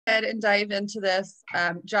ahead and dive into this.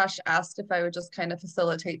 Josh asked if I would just kind of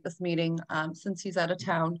facilitate this meeting since he's out of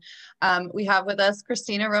town. We have with us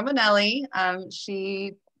Cristina Romanelli.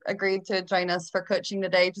 She agreed to join us for coaching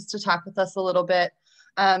today just to talk with us a little bit.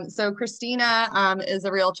 So Cristina is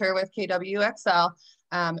a realtor with KWXL.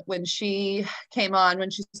 When she came on, when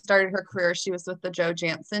she started her career, she was with the Joe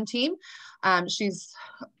Jansen team. She's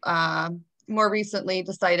more recently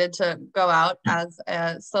decided to go out as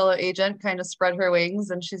a solo agent, kind of spread her wings,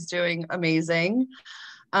 and she's doing amazing.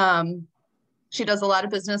 She does a lot of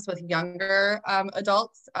business with younger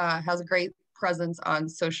adults, has a great presence on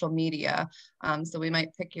social media. So we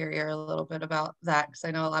might pick your ear a little bit about that because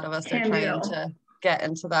I know a lot of us are trying to get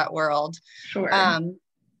into that world. Sure.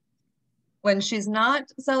 When she's not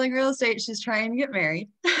selling real estate, she's trying to get married.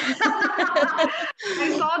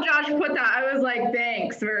 I saw Josh put that. I was like,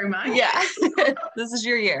 thanks very much. Yeah. This is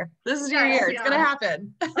your year. This is your year. It's going to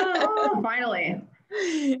happen. Oh, finally.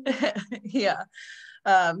 Yeah.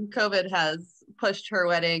 COVID has pushed her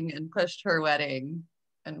wedding and pushed her wedding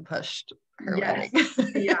and pushed her wedding.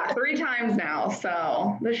 Yeah, 3 times now.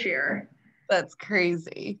 So this year. That's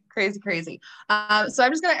crazy, crazy, crazy. So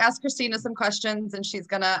I'm just going to ask Cristina some questions, and she's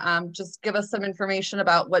going to just give us some information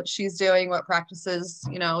about what she's doing, what practices,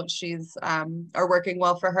 she's are working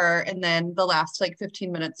well for her. And then the last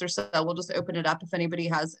 15 minutes or so, we'll just open it up if anybody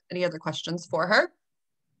has any other questions for her.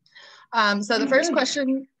 So the first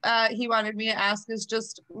question he wanted me to ask is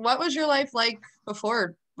just, what was your life like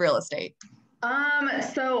before real estate?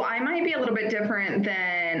 So I might be a little bit different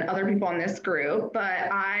than other people in this group, but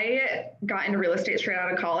I got into real estate straight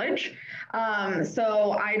out of college.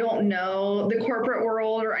 So I don't know the corporate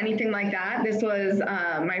world or anything like that. This was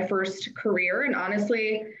my first career. And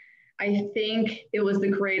honestly, I think it was the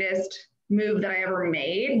greatest move that I ever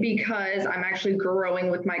made because I'm actually growing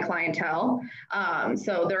with my clientele.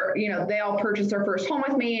 So they're, they all purchased their first home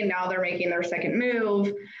with me and now they're making their second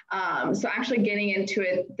move. So actually getting into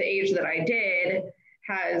it the age that I did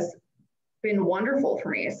has been wonderful for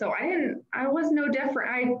me. So I was no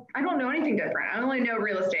different. I don't know anything different. I only know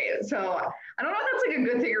real estate. So I don't know if that's a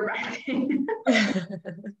good thing or bad thing,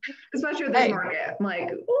 especially with this market. I'm like,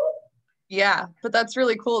 ooh. Yeah, but that's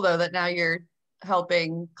really cool though, that now you're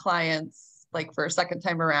helping clients for a second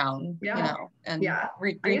time around, and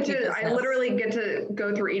I literally get to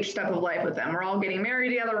go through each step of life with them. We're all getting married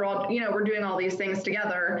together. We're all, we're doing all these things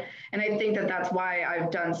together. And I think that that's why I've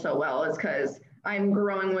done so well, is because I'm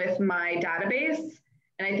growing with my database.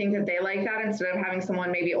 And I think that they like that instead of having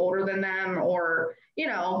someone maybe older than them or,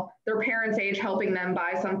 their parents' age helping them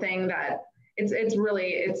buy something that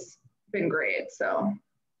it's been great. So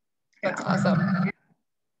that's awesome.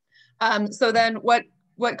 So then what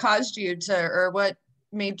caused you to, or what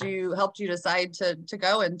helped you decide to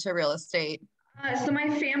go into real estate? So my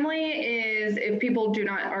family is, if people do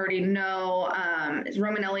not already know, is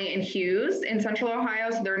Romanelli and Hughes in Central Ohio.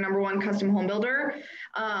 So they're #1 custom home builder.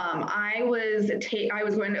 I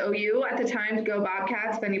was going to OU at the time to go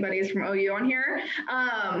Bobcats, if anybody is from OU on here.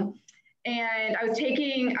 And I was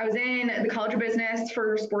in the College of Business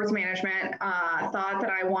for sports management, thought that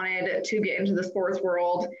I wanted to get into the sports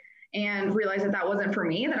world and realized that wasn't for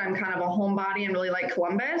me, that I'm kind of a homebody and really like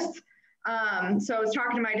Columbus. So I was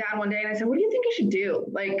talking to my dad one day and I said, what do you think I should do?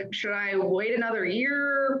 Should I wait another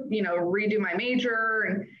year, redo my major?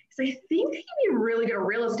 And he's like, I think you'd be really good at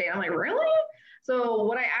real estate. I'm like, really? So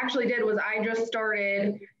what I actually did was I just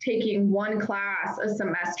started taking 1 class a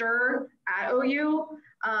semester at OU.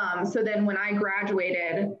 So then when I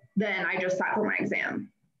graduated, then I just sat for my exam.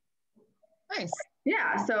 Nice.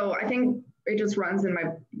 Yeah. So I think it just runs in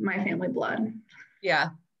my family blood. Yeah.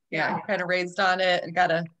 Kind of raised on it and got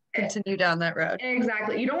to continue down that road.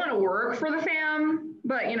 Exactly. You don't want to work for the fam,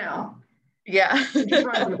 but yeah, it just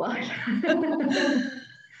runs in the blood.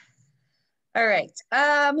 All right.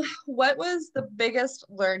 What was the biggest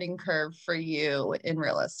learning curve for you in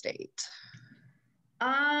real estate?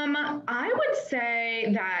 I would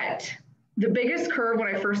say that the biggest curve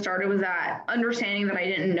when I first started was that understanding that I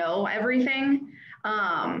didn't know everything.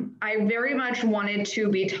 I very much wanted to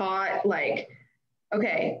be taught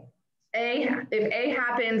okay, if A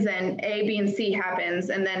happens, then A, B, and C happens.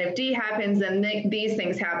 And then if D happens, then these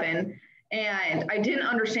things happen. And I didn't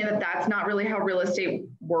understand that that's not really how real estate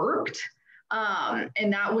worked.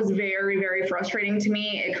 And that was very, very frustrating to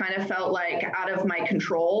me. It kind of felt like out of my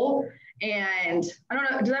control. And I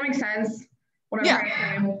don't know, does that make sense? What I'm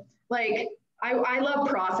trying to say? I love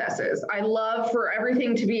processes. I love for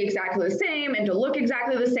everything to be exactly the same and to look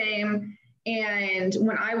exactly the same. And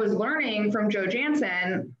when I was learning from Joe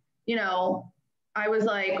Jansen, I was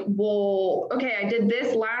like, well, okay, I did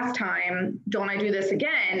this last time. Don't I do this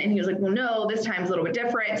again? And he was like, well, no, this time's a little bit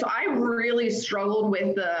different. So I really struggled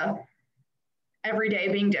with the every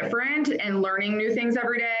day being different and learning new things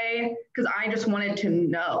every day because I just wanted to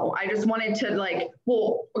know. I just wanted to like,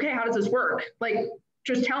 well, okay, how does this work? Like,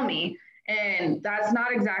 just tell me. And that's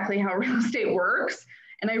not exactly how real estate works.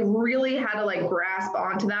 And I really had to like grasp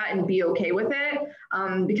onto that and be okay with it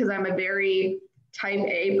because I'm a very type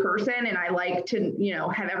A person and I like to, you know,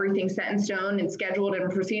 have everything set in stone and scheduled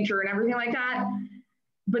and procedure and everything like that.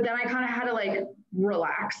 But then I kind of had to like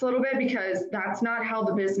relax a little bit because that's not how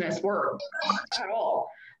the business works at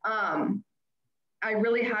all. I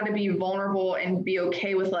really had to be vulnerable and be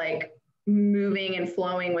okay with like moving and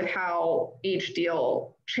flowing with how each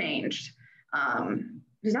deal changed.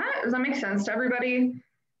 Does that make sense to everybody?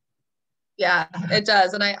 Yeah, it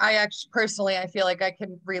does. And I actually personally, I feel like I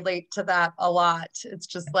can relate to that a lot. It's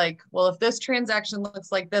just like, well, if this transaction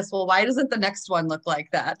looks like this, well, why doesn't the next one look like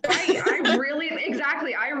that? Right.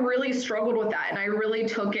 I really struggled with that. And I really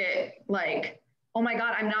took it like, oh my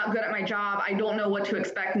God, I'm not good at my job. I don't know what to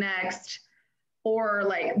expect next. Or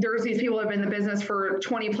like, there's these people that have been in the business for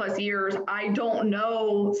 20 plus years. I don't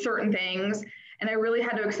know certain things. And I really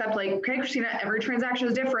had to accept like, okay, Cristina, every transaction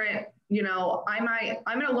is different. You know, I'm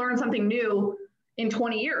going to learn something new in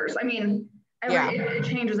 20 years. I mean, it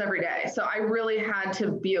changes every day. So I really had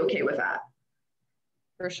to be okay with that.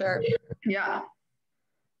 For sure. Yeah.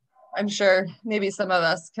 I'm sure maybe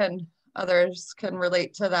others can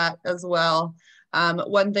relate to that as well.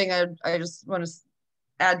 One thing I just want to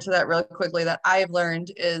add to that really quickly that I've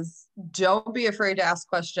learned is don't be afraid to ask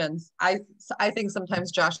questions. I think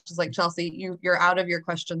sometimes Josh is like, Chelsea, you're out of your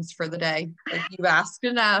questions for the day. Like you've asked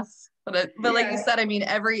enough. But like you said, I mean,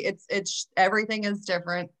 everything is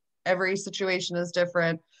different. Every situation is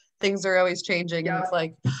different. Things are always changing. Yep. And it's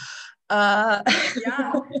like, yeah,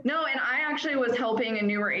 no, and I actually was helping a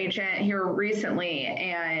newer agent here recently,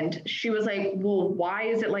 and she was like, well, why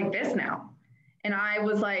is it like this now? And I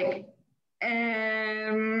was like,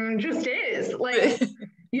 just is like,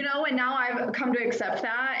 you know, and now I've come to accept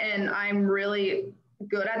that, and I'm really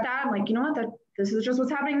good at that. I'm like, you know what, this is just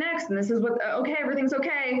what's happening next, and this is what, okay, everything's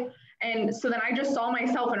okay. And so then I just saw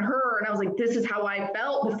myself in her, and I was like, this is how I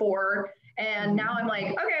felt before. And now I'm like,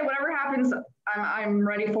 okay, whatever happens, I'm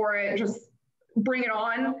ready for it. Just bring it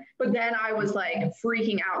on. But then I was like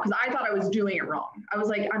freaking out because I thought I was doing it wrong. I was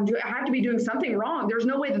like, I have to be doing something wrong. There's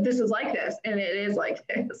no way that this is like this. And it is like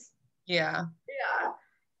this. Yeah. Yeah.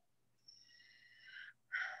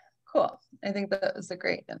 Cool. I think that was a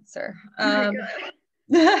great answer.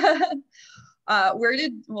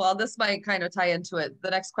 This might kind of tie into it. The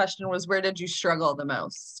next question was, where did you struggle the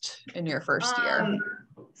most in your first year?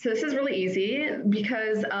 So this is really easy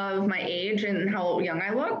because of my age and how young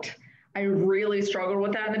I looked. I really struggled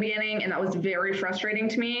with that in the beginning, and that was very frustrating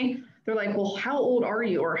to me. They're like, well, how old are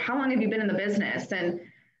you? Or how long have you been in the business? And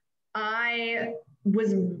I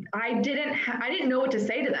didn't know what to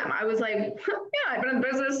say to them. I was like, yeah, I've been in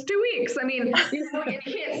business 2 weeks. I mean, you know, you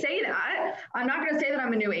can't say that. I'm not going to say that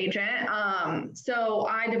I'm a new agent. So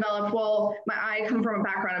I developed, I come from a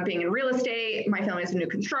background of being in real estate. My family is in new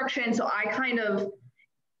construction. So I kind of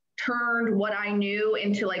turned what I knew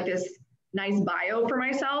into like this nice bio for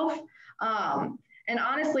myself. And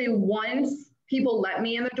honestly, once people let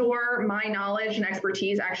me in the door, my knowledge and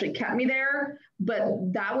expertise actually kept me there.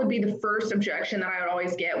 But that would be the first objection that I would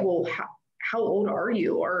always get. Well, how old are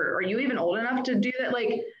you? Or are you even old enough to do that?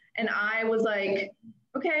 Like, and I was like,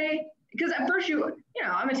 okay, because at first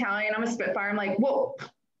I'm Italian, I'm a Spitfire. I'm like, well,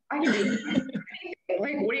 I can do anything.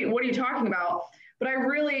 Like, what are you talking about? But I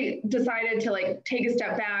really decided to like take a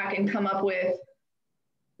step back and come up with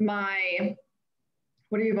my,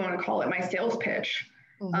 what do you want to call it? My sales pitch.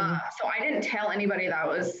 Mm-hmm. So I didn't tell anybody that I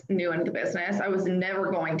was new into the business. I was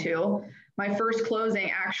never going to. My first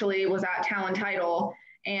closing actually was at Talent Title,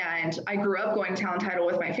 and I grew up going to Talent Title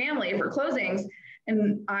with my family for closings.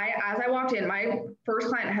 And as I walked in, my first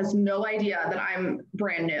client has no idea that I'm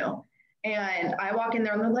brand new. And I walk in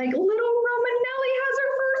there and they're like, little Romanelli has her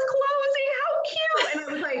first closing. How cute. And I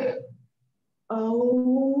was like,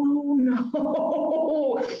 oh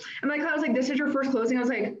no. And my client was like, this is your first closing? I was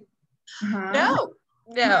like,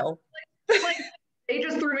 No. Like they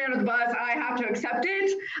just threw me under the bus. I have to accept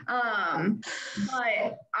it.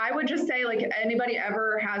 But I would just say, like, anybody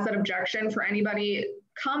ever has that objection, for anybody,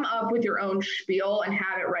 come up with your own spiel and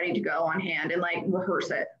have it ready to go on hand and like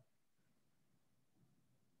rehearse it.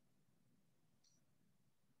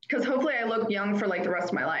 Because hopefully I look young for like the rest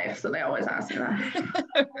of my life. So they always ask me that.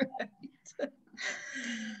 Right.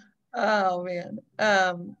 Oh man.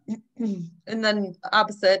 And then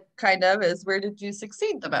opposite kind of is, where did you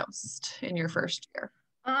succeed the most in your first year?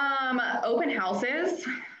 Open houses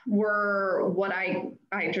were what I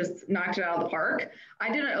just knocked it out of the park.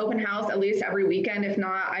 I did an open house at least every weekend. If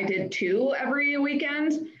not, I did 2 every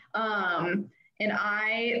weekend. And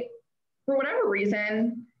I, for whatever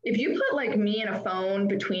reason, if you put like me and a phone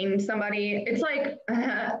between somebody, it's like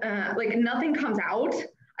nothing comes out,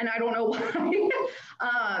 and I don't know why.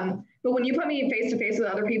 But when you put me face to face with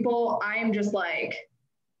other people, I'm just like,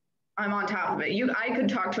 I'm on top of it. I could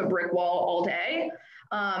talk to a brick wall all day.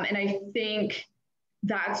 And I think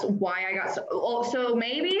that's why I got so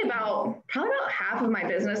maybe probably about half of my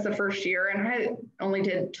business the first year, and I only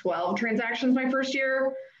did 12 transactions my first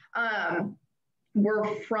year, were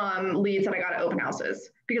from leads that I got at open houses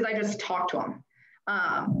because I just talked to them.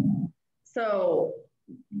 So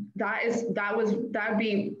that'd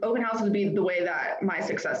be open houses would be the way that my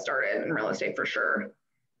success started in real estate for sure.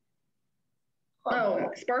 Oh,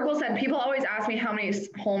 Sparkle said, people always ask me how many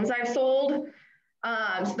homes I've sold.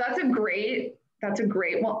 So that's a great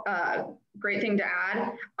thing to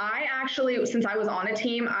add. I actually, since I was on a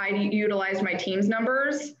team, I utilized my team's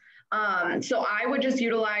numbers. So I would just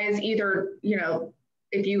utilize either,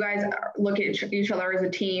 if you guys look at each other as a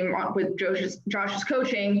team with Josh's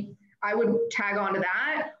coaching, I would tag onto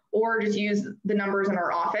that, or just use the numbers in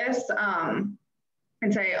our office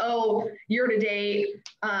and say, oh, year to date,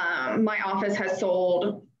 my office has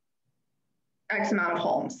sold X amount of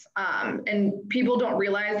homes. And people don't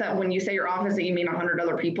realize that when you say your office that you mean 100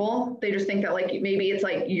 other people. They just think that like maybe it's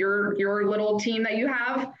like your little team that you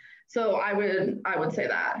have. So I would say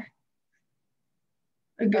that.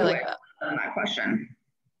 A good way to answer that question.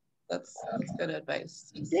 That's good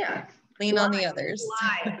advice. Yeah. Lean on the others.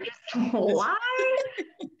 Lie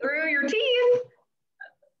through your teeth.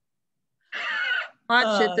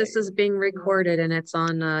 Watch it. This is being recorded and it's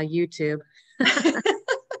on YouTube.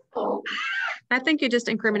 I think you just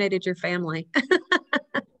incriminated your family. As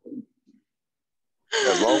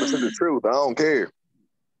long as it's the truth, I don't care.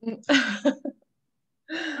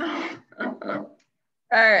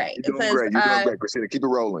 All right. You're doing great. You're doing great, Cristina. Keep it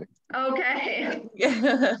rolling. Okay.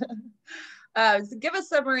 So give a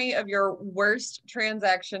summary of your worst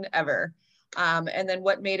transaction ever, and then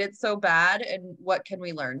what made it so bad, and what can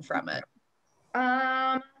we learn from it?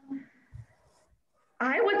 I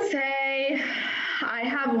would say I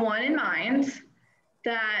have one in mind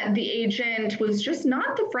that the agent was just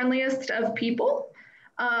not the friendliest of people.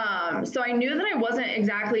 So I knew that I wasn't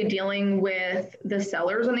exactly dealing with the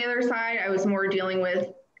sellers on the other side. I was more dealing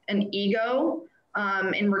with an ego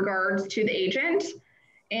in regards to the agent.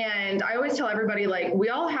 And I always tell everybody, like, we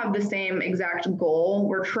all have the same exact goal.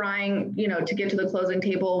 We're trying, to get to the closing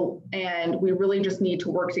table, and we really just need to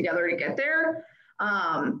work together to get there.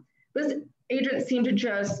 This agent seemed to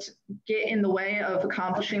just get in the way of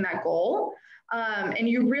accomplishing that goal. And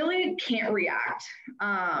you really can't react.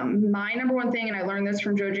 My number one thing, and I learned this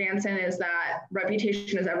from Joe Jansen, is that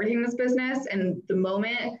reputation is everything in this business. And the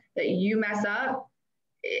moment that you mess up,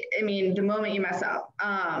 the moment you mess up.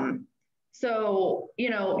 So, you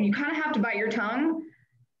kind of have to bite your tongue.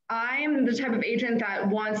 I'm the type of agent that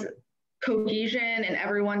wants cohesion and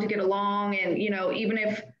everyone to get along. And, even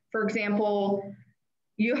if, for example,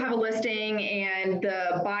 you have a listing and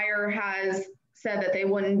the buyer has said that they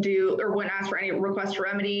wouldn't ask for any request for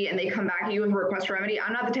remedy, and they come back at you with a request for remedy,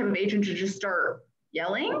 I'm not the type of agent to just start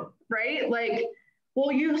yelling, right? Like,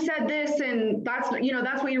 well, you said this, and that's what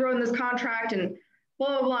you wrote in this contract, and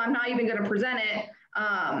blah, blah, blah. I'm not even going to present it.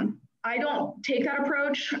 I don't take that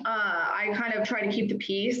approach. I kind of try to keep the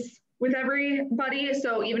peace with everybody.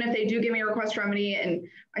 So even if they do give me a request for remedy and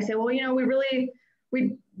I say, well,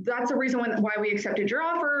 that's the reason why we accepted your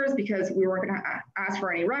offers, because we weren't going to ask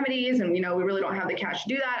for any remedies, and we really don't have the cash to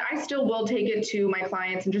do that. I still will take it to my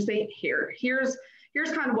clients and just say, here's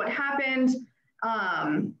kind of what happened.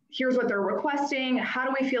 Here's what they're requesting. How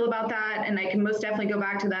do we feel about that? And I can most definitely go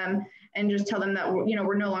back to them and just tell them that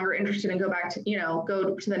we're no longer interested, and go back to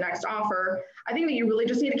go to the next offer. I think that you really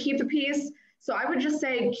just need to keep the peace. So I would just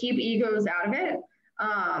say keep egos out of it.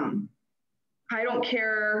 I don't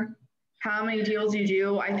care how many deals you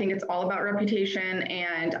do. I think it's all about reputation.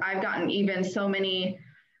 And I've gotten even so many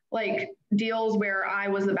deals where I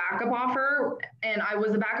was the backup offer, and I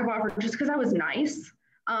was the backup offer just because I was nice.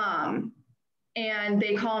 And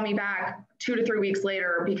they call me back 2 to 3 weeks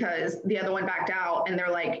later because the other one backed out, and they're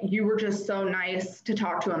like, you were just so nice to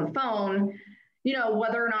talk to on the phone.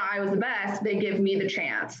 Whether or not I was the best, they give me the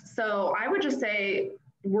chance. So I would just say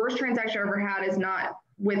worst transaction I ever had is not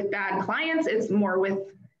with bad clients. It's more with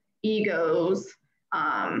egos.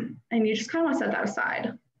 And you just kind of want to set that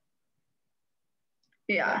aside.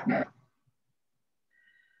 Yeah.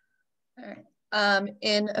 All right.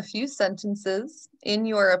 In a few sentences, in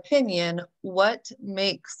your opinion, what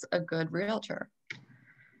makes a good realtor?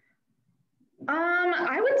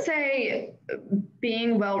 I would say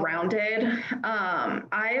being well-rounded.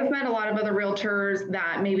 I have met a lot of other realtors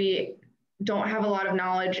that maybe don't have a lot of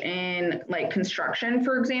knowledge in like construction,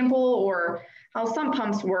 for example, or how sump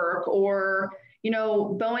pumps work, or,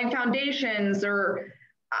 bowing foundations, or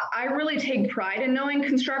I really take pride in knowing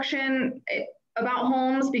construction about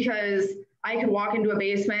homes, because I could walk into a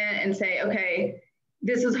basement and say, okay,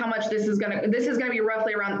 this is how much this is gonna be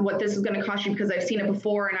roughly around what this is gonna cost you, because I've seen it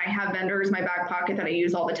before and I have vendors in my back pocket that I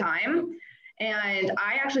use all the time. And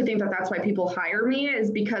I actually think that that's why people hire me, is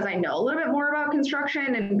because I know a little bit more about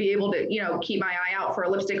construction and be able to, keep my eye out for a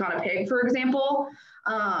lipstick on a pig, for example.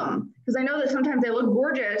 Because I know that sometimes they look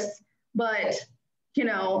gorgeous, but,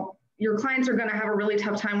 your clients are gonna have a really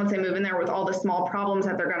tough time once they move in there with all the small problems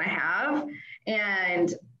that they're gonna have.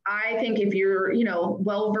 And I think if you're,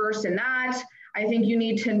 well-versed in that, I think you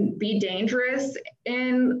need to be dangerous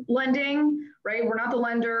in lending, right? We're not the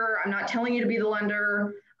lender. I'm not telling you to be the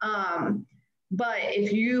lender. But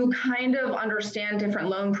if you kind of understand different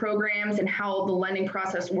loan programs and how the lending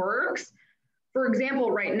process works, for example,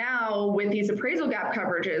 right now with these appraisal gap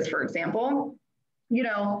coverages, for example,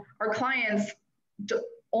 our clients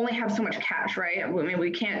only have so much cash, right? I mean, we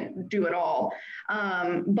can't do it all.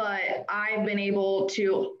 But I've been able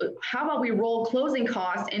to, how about we roll closing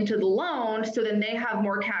costs into the loan so then they have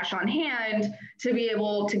more cash on hand to be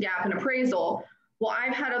able to gap an appraisal. Well,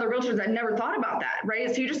 I've had other realtors that never thought about that,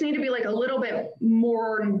 right? So you just need to be like a little bit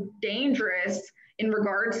more dangerous in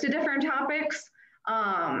regards to different topics.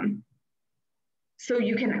 So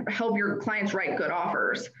you can help your clients write good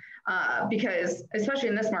offers. Because especially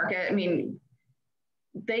in this market, I mean,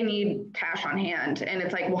 they need cash on hand, and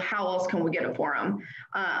it's like, well, how else can we get it for them?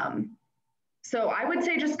 So I would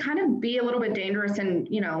say just kind of be a little bit dangerous in,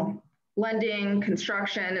 lending,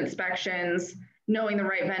 construction, inspections, knowing the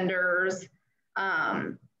right vendors.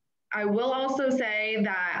 I will also say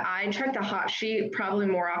that I check the hot sheet probably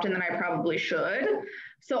more often than I probably should.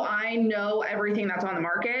 So I know everything that's on the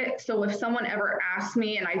market. So if someone ever asks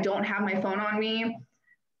me and I don't have my phone on me,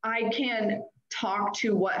 I can talk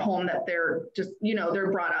to what home that they're just, they're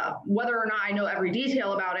brought up, whether or not I know every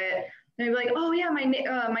detail about it. And I'd be like, oh yeah,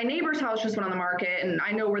 my neighbor's house just went on the market and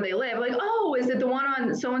I know where they live. Like, oh, is it the one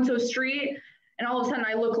on so-and-so street? And all of a sudden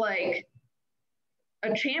I look like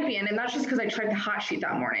a champion. And that's just because I checked the hot sheet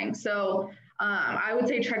that morning. So I would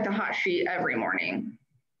say check the hot sheet every morning.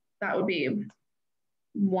 That would be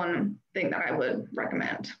one thing that I would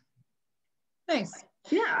recommend. Nice.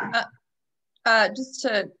 Yeah. Just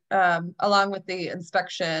to, along with the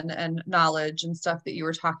inspection and knowledge and stuff that you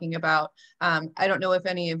were talking about, I don't know if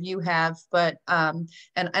any of you have, but, and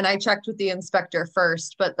I checked with the inspector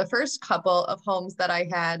first, but the first couple of homes that I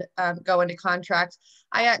had go into contract,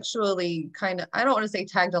 I actually I don't want to say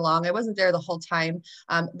tagged along. I wasn't there the whole time,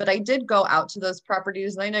 but I did go out to those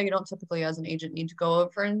properties. And I know you don't typically as an agent need to go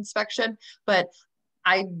over for an inspection, but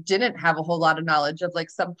I didn't have a whole lot of knowledge of like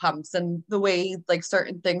some pumps and the way like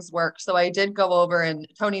certain things work. So I did go over, and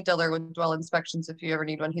Tony Diller with Dwell Inspections, if you ever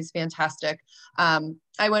need one, he's fantastic.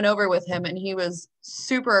 I went over with him and he was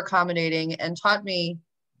super accommodating and taught me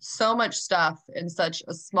so much stuff in such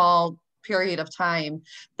a small period of time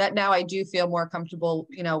that now I do feel more comfortable,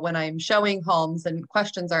 when I'm showing homes and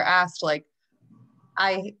questions are asked, like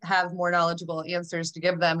I have more knowledgeable answers to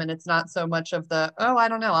give them. And it's not so much of the, oh, I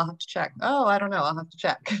don't know, I'll have to check. Oh, I don't know, I'll have to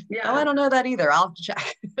check. Yeah. Oh, I don't know that either, I'll have to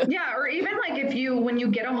check. Yeah, or even like when you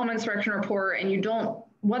get a home inspection report and you don't,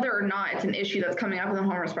 whether or not it's an issue that's coming up in the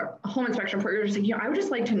home inspection report, you're just like, I would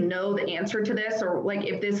just like to know the answer to this, or like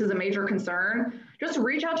if this is a major concern, just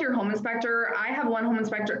reach out to your home inspector. I have one home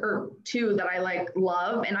inspector or two that I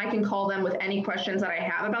love, and I can call them with any questions that I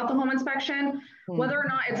have about the home inspection, whether or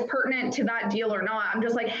not it's pertinent to that deal or not. I'm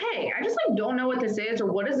just like, hey, I just don't know what this is,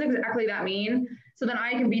 or what does exactly that mean? So then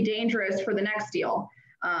I can be dangerous for the next deal.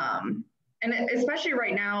 And especially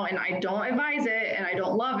right now, and I don't advise it and I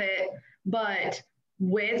don't love it, but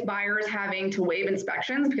with buyers having to waive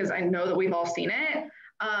inspections, because I know that we've all seen it,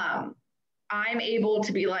 I'm able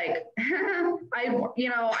to be like, I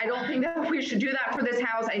don't think that we should do that for this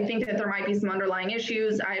house. I think that there might be some underlying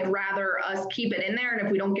issues. I'd rather us keep it in there. And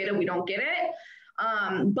if we don't get it, we don't get it.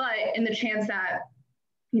 But in the chance that,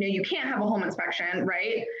 you can't have a home inspection,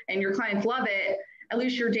 right? And your clients love it, at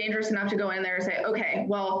least you're dangerous enough to go in there and say, okay,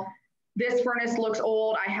 well, this furnace looks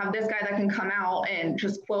old. I have this guy that can come out and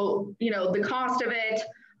just quote, the cost of it.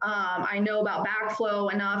 I know about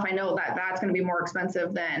backflow enough. I know that that's going to be more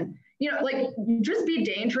expensive than, just be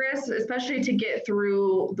dangerous, especially to get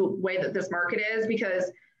through the way that this market is,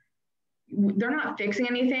 because they're not fixing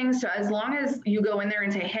anything. So as long as you go in there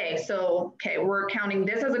and say, hey, so, okay, we're counting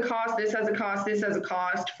this as a cost, this as a cost, this as a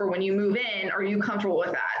cost for when you move in, are you comfortable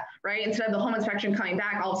with that, right? Instead of the home inspection coming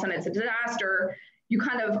back, all of a sudden it's a disaster,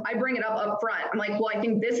 I bring it up front. I'm like, well, I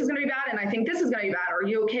think this is gonna be bad and I think this is gonna be bad. Are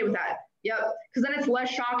you okay with that? Yep, because then it's less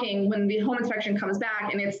shocking when the home inspection comes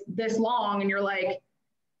back and it's this long and they're like,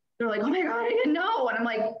 oh my God, I didn't know. And I'm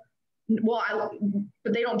like, well,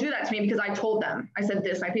 but they don't do that to me because I told them. I said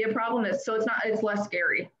this might be a problem. So it's less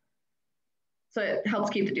scary. So it helps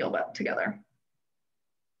keep the deal together.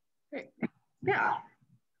 Great. Yeah.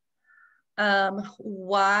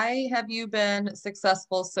 Why have you been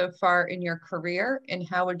successful so far in your career, and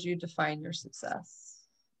how would you define your success?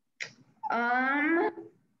 I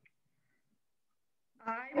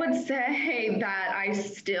would say that I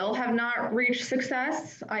still have not reached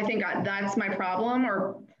success. I think that's my problem,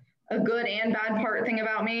 or a good and bad thing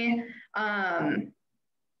about me.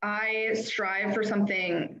 I strive for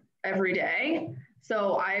something every day.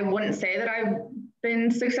 So I wouldn't say that I've been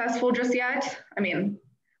successful just yet. I mean,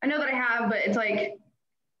 I know that I have, but it's like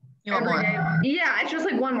every day. Yeah, it's just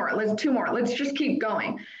like one more, two more. Let's just keep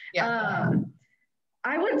going. Yeah.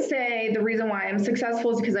 I would say the reason why I'm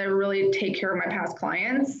successful is because I really take care of my past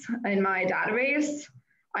clients in my database.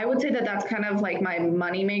 I would say that that's kind of like my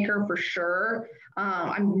money maker for sure.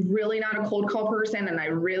 I'm really not a cold call person, and I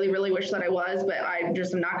really, really wish that I was, but I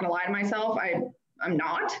just am not going to lie to myself. I'm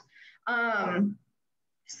not.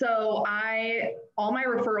 So all my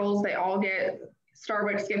referrals, they all get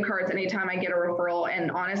Starbucks gift cards anytime I get a referral. And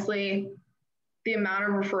honestly, the amount of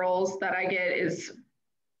referrals that I get is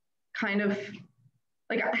kind of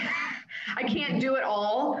like, I can't do it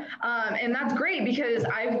all. And that's great because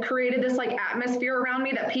I've created this like atmosphere around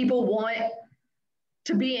me that people want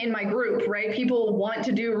to be in my group, right? People want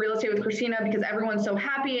to do real estate with Cristina because everyone's so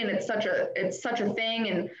happy and it's such a thing.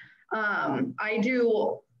 And I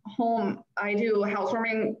do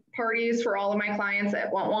housewarming parties for all of my clients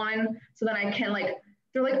that want one. So then I can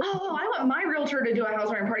they're like, oh, I want my realtor to do a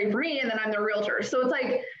housewarming party for me. And then I'm their realtor. So it's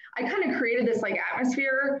like, I kind of created this like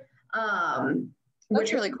atmosphere,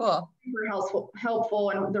 That's really cool. Super helpful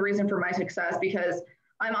and the reason for my success, because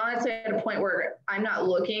I'm honestly at a point where I'm not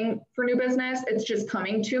looking for new business. It's just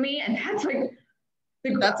coming to me. And that's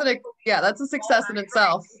like, that's a success in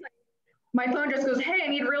itself. My phone just goes, hey, I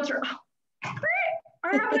need a realtor. Oh, great.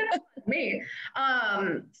 I have it with me.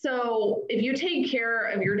 So if you take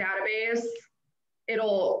care of your database,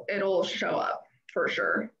 it'll show up for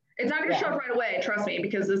sure. It's not going to show up right away. Trust me,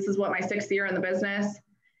 because this is what my 6th year in the business.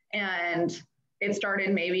 And it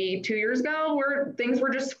started maybe 2 years ago where things were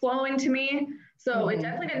just flowing to me. So it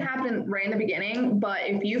definitely didn't happen right in the beginning, but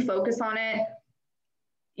if you focus on it,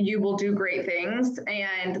 you will do great things.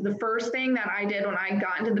 And the first thing that I did when I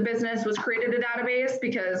got into the business was created a database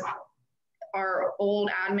because our old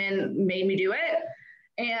admin made me do it.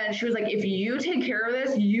 And she was like, if you take care of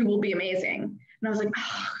this, you will be amazing. And I was like,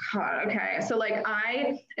 oh God, okay. So like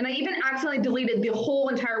I even accidentally deleted the whole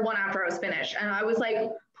entire one after I was finished. And I was like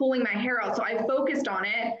pulling my hair out. So I focused on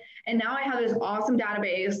it. And now I have this awesome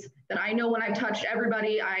database that I know when I've touched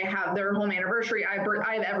everybody, I have their home anniversary, I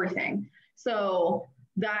have everything. So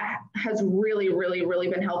that has really, really, really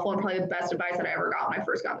been helpful and probably the best advice that I ever got when I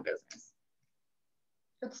first got in the business.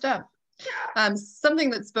 Good stuff. Yeah.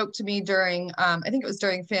 Something that spoke to me during, I think it was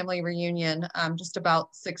during family reunion, just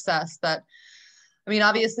about success that, I mean,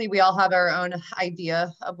 obviously we all have our own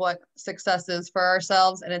idea of what success is for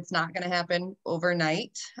ourselves, and it's not going to happen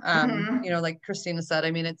overnight. You know, like Cristina said,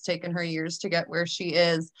 I mean, it's taken her years to get where she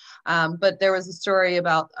is. But there was a story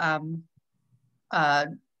about a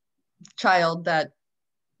child that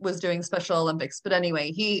was doing Special Olympics. But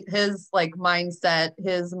anyway, his like mindset,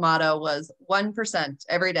 his motto was 1%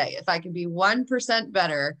 every day. If I can be 1%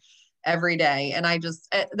 better every day. And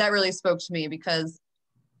that really spoke to me because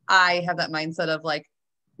I have that mindset of like,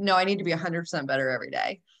 no, I need to be 100% better every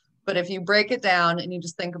day. But if you break it down and you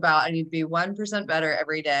just think about, I need to be 1% better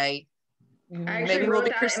every day. I actually wrote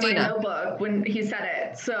that in my notebook when he said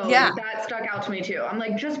it. So that stuck out to me too. I'm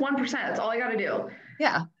like, just 1%. That's all I got to do.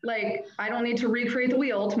 Yeah. Like, I don't need to recreate the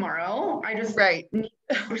wheel tomorrow. I just need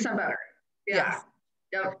 1% better. Yeah. Yes.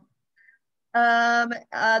 Yep.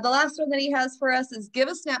 The last one that he has for us is give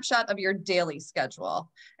a snapshot of your daily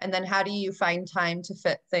schedule. And then how do you find time to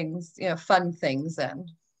fit things, fun things in?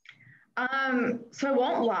 So I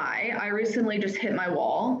won't lie. I recently just hit my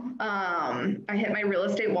wall. I hit my real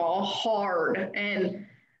estate wall hard. And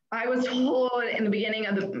I was told in the beginning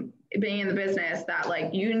of being in the business that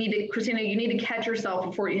like, Cristina, you need to catch yourself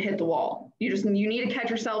before you hit the wall. You need to catch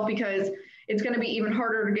yourself because it's going to be even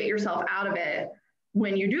harder to get yourself out of it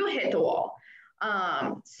when you do hit the wall.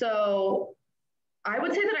 So I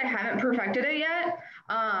would say that I haven't perfected it yet,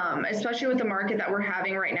 especially with the market that we're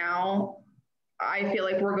having right now. I feel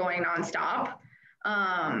like we're going nonstop.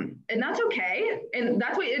 And that's okay. And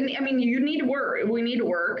that's what, I mean, you need to work. We need to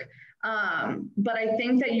work. But I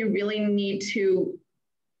think that you really need to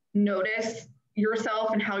notice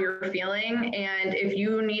yourself and how you're feeling. And if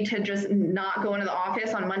you need to just not go into the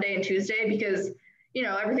office on Monday and Tuesday because, you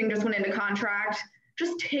know, everything just went into contract,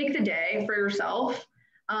 just take the day for yourself.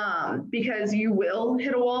 Because you will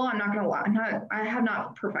hit a wall. I'm not going to lie. I haven't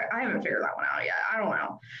figured that one out yet. I don't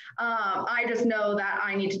know. I just know that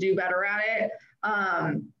I need to do better at it.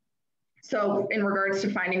 So in regards to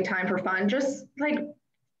finding time for fun, just like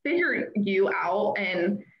figure you out.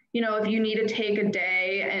 And, you know, if you need to take a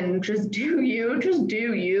day and just do you.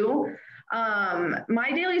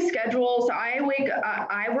 My daily schedule. So I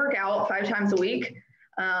work out 5 times a week.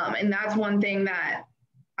 And that's one thing that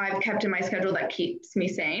I've kept in my schedule that keeps me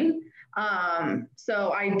sane.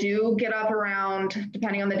 So I do get up around,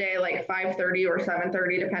 depending on the day, like 5:30 or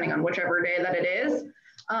 7:30, depending on whichever day that it is.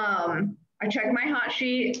 I check my hot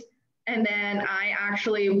sheet and then I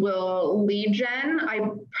actually will lead gen. I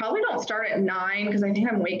probably don't start at 9 because I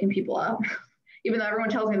think I'm waking people up. Even though everyone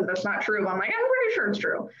tells me that that's not true, I'm like, I'm pretty sure it's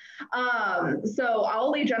true. So I'll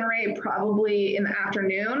lead generate probably in the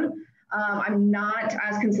afternoon. I'm not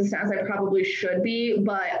as consistent as I probably should be,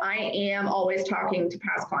 but I am always talking to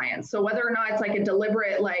past clients. So whether or not it's like a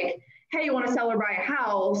deliberate, like, hey, you want to sell or buy a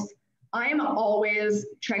house, I'm always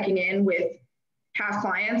checking in with past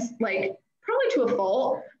clients, like probably to a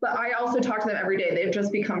fault, but I also talk to them every day. They've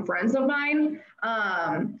just become friends of mine.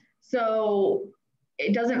 So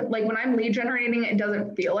it doesn't, like when I'm lead generating, it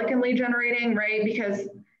doesn't feel like I'm lead generating, right? Because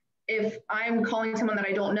if I'm calling someone that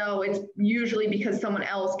I don't know, it's usually because someone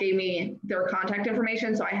else gave me their contact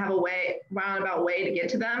information. So I have a roundabout way to get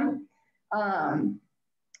to them. And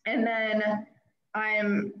then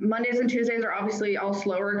Mondays and Tuesdays are obviously all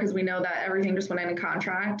slower because we know that everything just went in a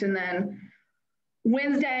contract. And then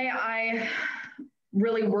Wednesday, I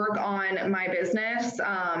really work on my business.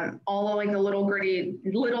 All of like the little gritty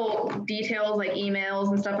little details like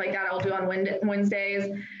emails and stuff like that I'll do on Wednesdays.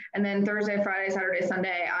 And then Thursday, Friday, Saturday,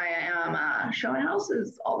 Sunday, I am showing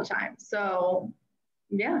houses all the time. So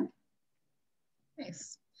yeah.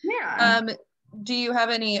 Nice. Yeah. Do you have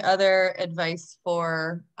any other advice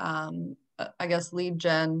for, I guess, lead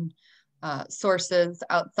gen sources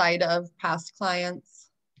outside of past clients?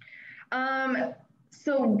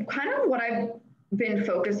 So kind of what I've been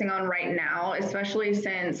focusing on right now, especially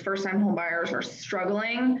since first-time home buyers are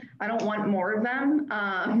struggling. I don't want more of them.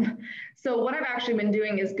 So what I've actually been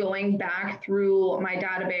doing is going back through my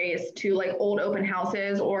database to like old open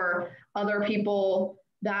houses or other people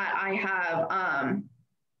that I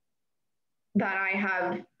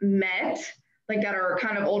have met, like that are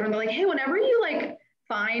kind of older, and they're like, hey, whenever you like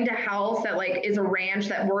find a house that like is a ranch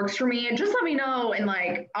that works for me, just let me know and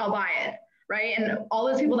like I'll buy it. Right. And all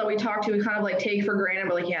those people that we talk to, we kind of like take for granted.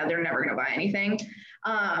 We're like, yeah, they're never going to buy anything.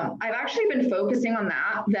 I've actually been focusing on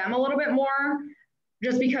them a little bit more,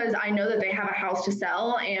 just because I know that they have a house to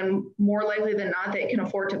sell and more likely than not, they can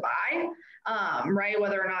afford to buy. Right.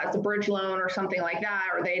 Whether or not it's a bridge loan or something like that,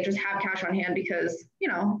 or they just have cash on hand because, you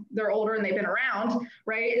know, they're older and they've been around.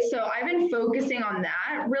 Right. So I've been focusing on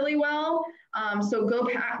that really well. So go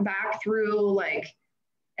back through like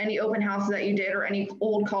any open houses that you did or any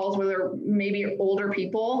old calls where they're maybe older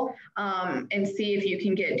people, and see if you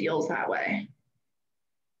can get deals that way.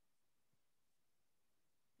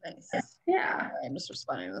 Nice. Yeah. I'm just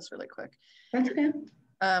responding to this really quick. That's okay.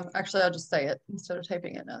 Actually, I'll just say it instead of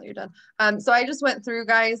typing it now that you're done. So I just went through,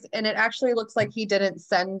 guys, and it actually looks like he didn't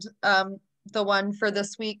send the one for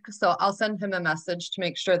this week. So I'll send him a message to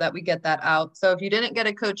make sure that we get that out. So if you didn't get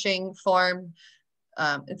a coaching form,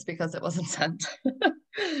 it's because it wasn't sent.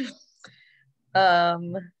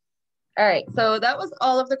 All right, so that was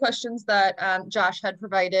all of the questions that Josh had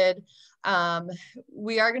provided.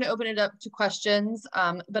 We are going to open it up to questions,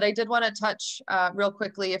 but I did want to touch real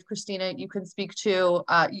quickly, if Cristina, you can speak to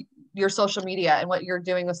your social media and what you're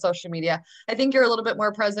doing with social media. I think you're a little bit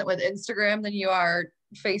more present with Instagram than you are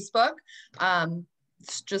Facebook.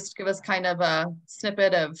 Just give us kind of a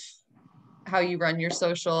snippet of how you run your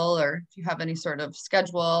social, or if you have any sort of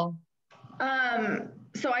schedule.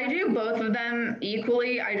 So I do both of them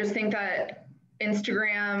equally. I just think that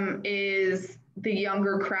Instagram is the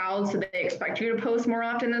younger crowd, so they expect you to post more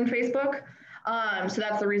often than Facebook. So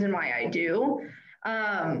that's the reason why I do.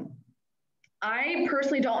 I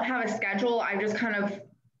personally don't have a schedule. I just kind of,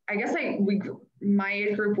 I guess my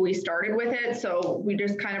age group, we started with it, so we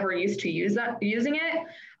just kind of are used to using it.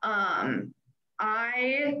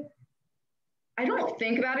 I don't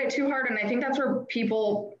think about it too hard. And I think that's where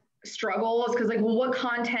people struggle, is because like, well, what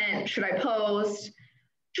content should I post?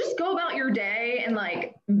 Just go about your day, and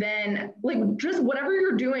like, then like, just whatever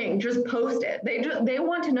you're doing, just post it. They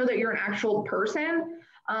want to know that you're an actual person.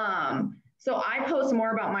 So I post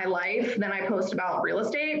more about my life than I post about real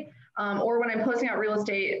estate. Or when I'm posting out real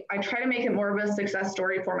estate, I try to make it more of a success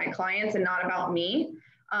story for my clients and not about me.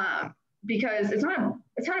 Because it's not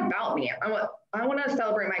about me. I want to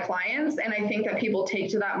celebrate my clients. And I think that people take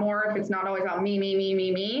to that more if it's not always about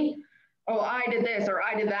me. Oh, I did this or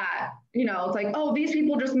I did that. You know, it's like, oh, these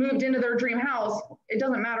people just moved into their dream house. It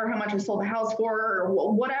doesn't matter how much I sold the house for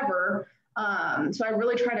or whatever. So I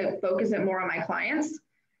really try to focus it more on my clients.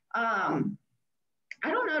 I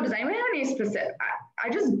don't know. Does anyone have any specific? I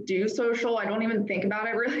just do social. I don't even think about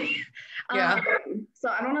it really. Yeah. So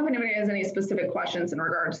I don't know if anybody has any specific questions in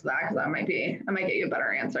regards to that, because I might get you a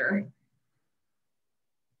better answer.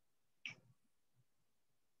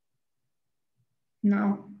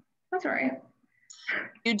 No, that's all right.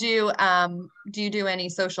 Do you do any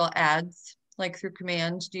social ads like through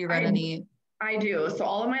Command? Do you run any? I do. So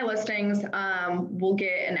all of my listings will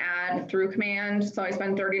get an ad through Command. So I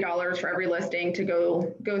spend $30 for every listing to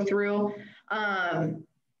go through.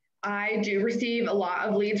 I do receive a lot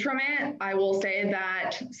of leads from it. I will say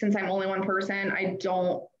that since I'm only one person, I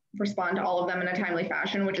don't respond to all of them in a timely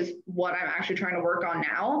fashion, which is what I'm actually trying to work on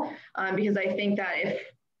now. Because I think that if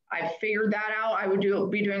I figured that out, I would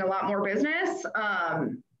be doing a lot more business.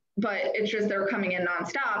 But it's just they're coming in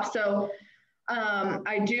nonstop. So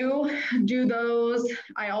I do those.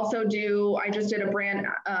 I just did a brand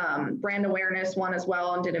awareness one as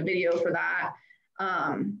well and did a video for that.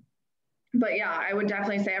 But yeah, I would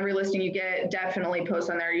definitely say every listing you get, definitely post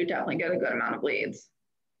on there. You definitely get a good amount of leads.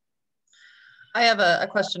 I have a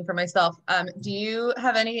question for myself. Do you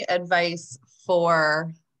have any advice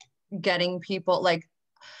for getting people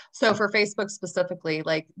so for Facebook specifically,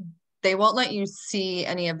 like they won't let you see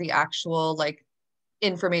any of the actual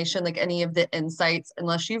information, like any of the insights,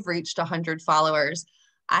 unless you've reached 100 followers.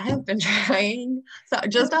 I have been trying, so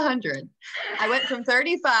just 100. I went from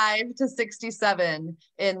 35 to 67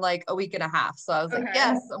 in like a week and a half. So I was like,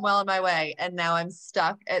 yes, I'm well on my way. And now I'm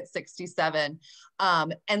stuck at 67.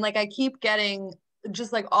 And like, I keep getting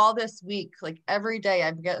just like all this week, like every day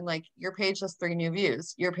I'm getting like, your page has 3 new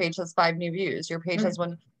views. Your page has 5 new views. Your page has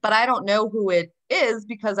 1, but I don't know who it is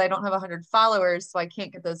because I don't have 100 followers. So I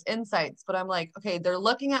can't get those insights, but I'm like, okay, they're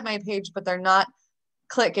looking at my page, but they're not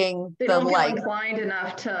clicking they don't feel inclined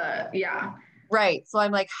enough to, yeah. Right. So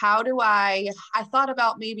I'm like, how do I thought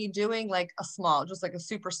about maybe doing like just like a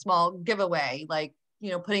super small giveaway, like,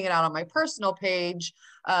 putting it out on my personal page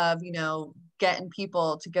of, getting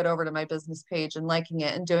people to get over to my business page and liking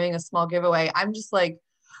it and doing a small giveaway. I'm just like,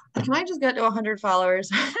 can I just get to 100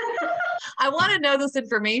 followers? I want to know this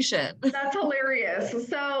information. That's hilarious.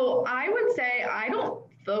 So I would say I don't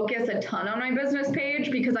focus a ton on my business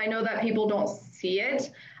page because I know that people don't see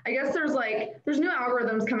it. I guess there's new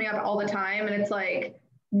algorithms coming up all the time, and it's like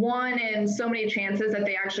 1 in so many chances that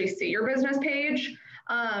they actually see your business page.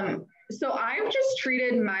 So I've just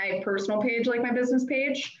treated my personal page like my business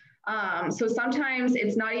page. So sometimes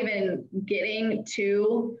it's not even getting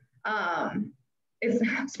to,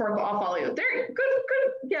 it's Sparkle, I'll follow you. There, good,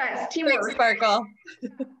 yes, teamwork. Thanks, Sparkle.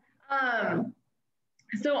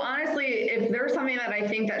 So honestly, if there's something that I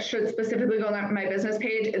think that should specifically go on my business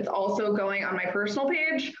page, it's also going on my personal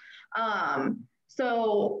page.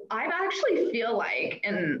 So I actually feel like,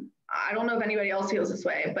 and I don't know if anybody else feels this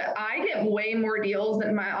way, but I get way more deals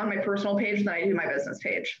on my personal page than I do my business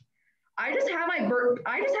page. I just have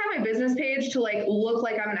my business page to look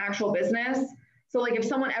like I'm an actual business. So like if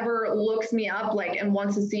someone ever looks me up and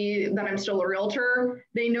wants to see that I'm still a realtor,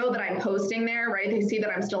 they know that I'm posting there, right? They see that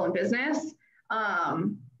I'm still in business.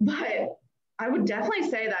 But I would definitely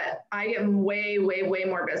say that I get way, way, way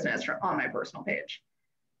more business on my personal page.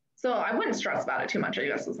 So I wouldn't stress about it too much, I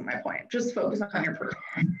guess is my point. Just focus on your personal.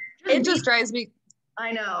 It just drives me.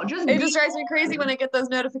 I know. It just drives me crazy when I get those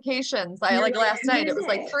notifications. Last night, it was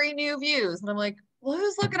like 3 new views. And I'm like, well,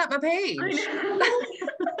 who's looking at my page?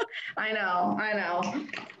 I know.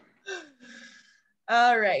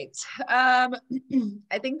 All right.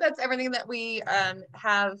 I think that's everything that we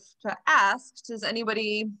have to ask. Does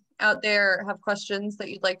anybody out there have questions that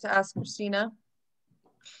you'd like to ask Cristina?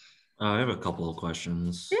 I have a couple of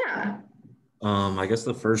questions. Yeah. I guess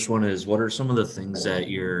the first one is, what are some of the things that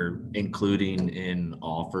you're including in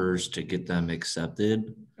offers to get them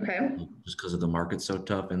accepted? Okay. Just because of the market's so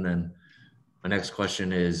tough. And then my next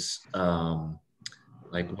question is,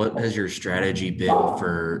 what has your strategy been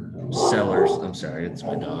for sellers? I'm sorry, it's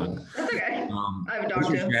my dog. That's okay. I have a dog What's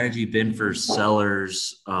your too. strategy been for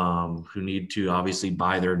sellers who need to obviously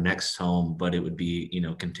buy their next home, but it would be,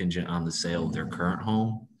 contingent on the sale of their current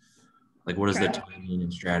home? Like, what does the Okay. timing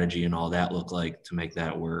and strategy and all that look like to make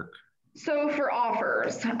that work? So for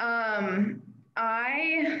offers,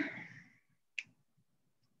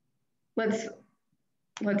 let's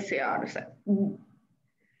see how to say.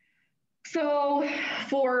 So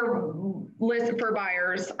for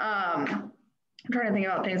buyers, I'm trying to think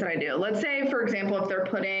about things that I do. Let's say, for example, if they're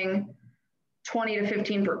putting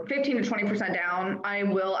 15 to 20% down, I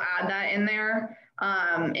will add that in there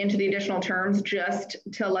into the additional terms just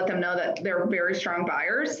to let them know that they're very strong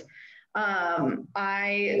buyers.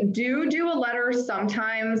 I do a letter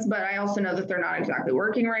sometimes, but I also know that they're not exactly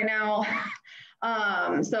working right now.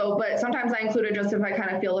 But sometimes I include it just if I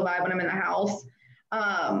kind of feel the vibe when I'm in the house.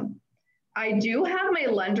 I do have my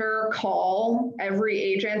lender call every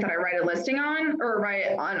agent that I write a listing on or write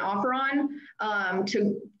an offer on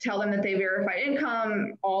to tell them that they verified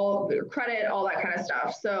income, all their credit, all that kind of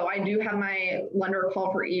stuff. So I do have my lender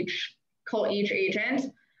call each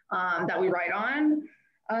agent that we write on.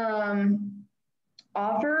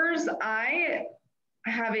 Offers, I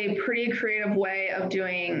have a pretty creative way of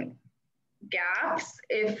doing gaps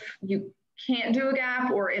if you can't do a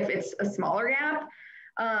gap or if it's a smaller gap.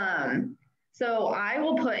 So I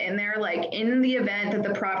will put in there, like, in the event that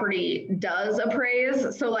the property does appraise.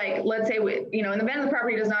 So like, let's say in the event the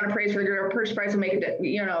property does not appraise for the purchase price, will make up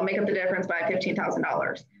the difference by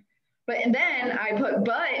 $15,000. And then I put,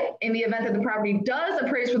 but in the event that the property does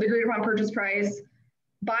appraise for the agreed upon purchase price,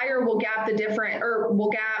 buyer will gap the different, or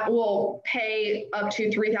will pay up to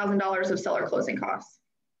 $3,000 of seller closing costs.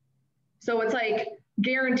 So it's like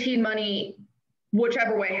guaranteed money,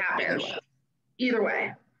 whichever way happens, either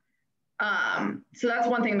way. So that's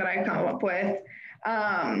one thing that I've come up with.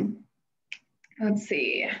 Let's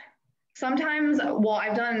see. Sometimes,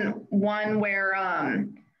 I've done one where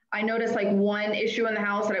I noticed like one issue in the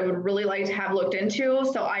house that I would really like to have looked into.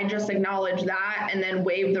 So I just acknowledge that and then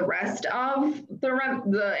waive the rest of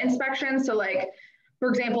the inspection. So like, for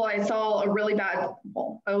example, I saw it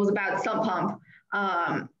was a bad sump pump.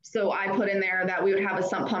 So I put in there that we would have a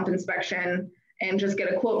sump pump inspection and just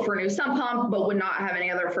get a quote for a new sump pump, but would not have any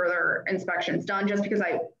other further inspections done just because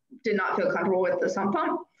I did not feel comfortable with the sump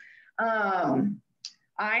pump.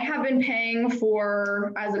 I have been paying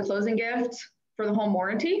as a closing gift for the home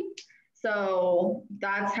warranty. So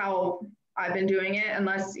that's how I've been doing it,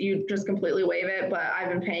 unless you just completely waive it, but I've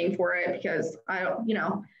been paying for it because I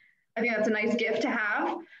think that's a nice gift to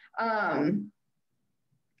have.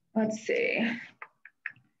 Let's see.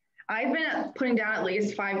 I've been putting down at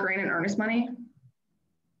least $5,000 in earnest money.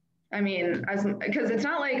 I mean, because it's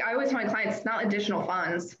not like, I always tell my clients, it's not additional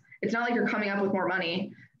funds. It's not like you're coming up with more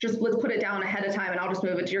money. Just let's put it down ahead of time and I'll just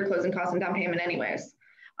move it to your closing costs and down payment anyways.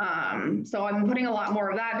 So I've been putting a lot more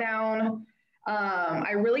of that down.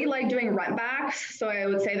 I really like doing rent backs. So I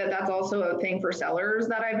would say that that's also a thing for sellers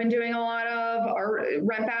that I've been doing a lot of, are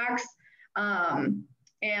rent backs. And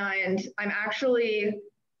I'm actually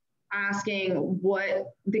asking what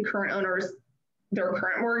the current owners, their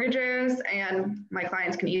current mortgage is, and my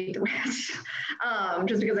clients can eat the rest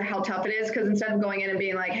just because of how tough it is. Because instead of going in and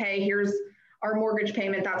being like, hey, here's our mortgage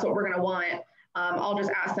payment, that's what we're going to want, I'll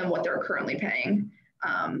just ask them what they're currently paying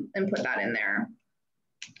and put that in there.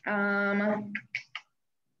 I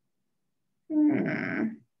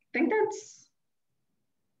think that's,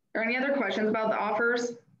 are any other questions about the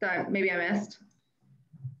offers that maybe I missed?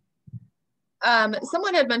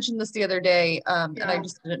 Someone had mentioned this the other day, and I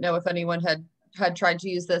just didn't know if anyone had tried to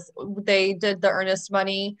use this. They did the earnest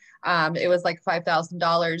money. It was like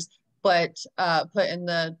 $5,000, but put in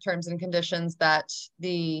the terms and conditions that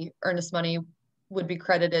the earnest money would be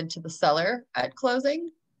credited to the seller at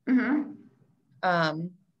closing. Mm-hmm.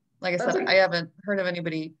 Like I said, I haven't heard of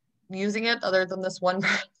anybody using it other than this one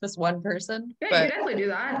person. Yeah, you could definitely do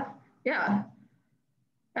that. Yeah,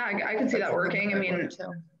 I could see that working.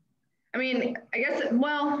 I mean, I guess,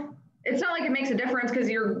 well, it's not like it makes a difference because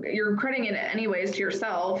you're crediting it anyways to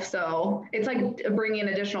yourself. So it's like bringing in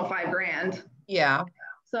additional $5,000. Yeah.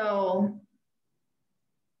 So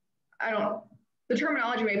the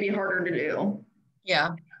terminology may be harder to do.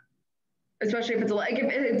 Yeah. Especially if it's like,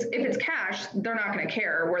 if it's cash, they're not going to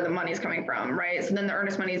care where the money's coming from, right? So then the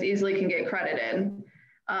earnest monies easily can get credited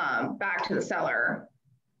back to the seller.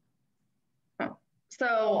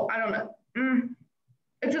 So I don't know.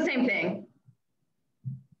 It's the same thing.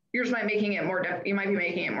 You might be making it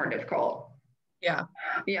more difficult. Yeah.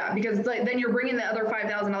 Yeah, because then you're bringing the other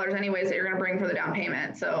 $5,000 anyways that you're going to bring for the down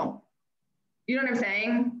payment. So, you know what I'm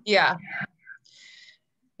saying? Yeah.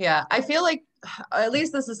 Yeah. I feel like at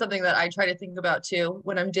least this is something that I try to think about too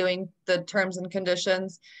when I'm doing the terms and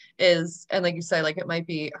conditions is, and like you say, like it might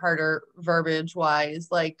be harder verbiage wise,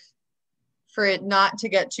 like for it not to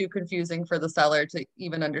get too confusing for the seller to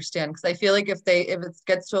even understand. Cause I feel like if it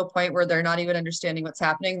gets to a point where they're not even understanding what's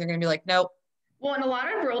happening, they're going to be like, nope. Well, and a lot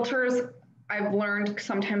of realtors I've learned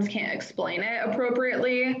sometimes can't explain it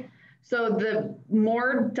appropriately. So the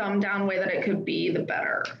more dumbed down way that it could be, the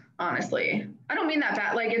better, honestly. I don't mean that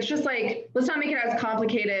bad. Like, it's just like, let's not make it as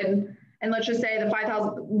complicated. And let's just say the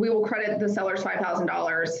 5,000, we will credit the seller's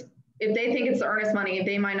 $5,000. If they think it's the earnest money,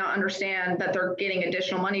 they might not understand that they're getting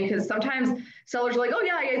additional money, because sometimes sellers are like, oh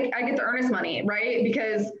yeah, I get the earnest money, right?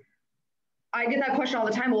 Because I get that question all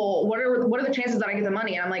the time. Well, what are the chances that I get the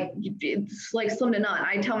money? And I'm like, it's like slim to none.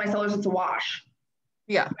 I tell my sellers it's a wash.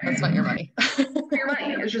 Yeah, that's not your money. Your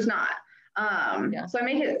money. It's just not. Yeah. So I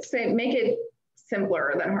make it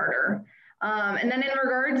simpler than harder. And then in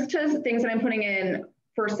regards to things that I'm putting in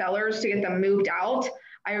for sellers to get them moved out,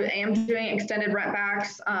 I am doing extended rent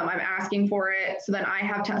backs. I'm asking for it so then I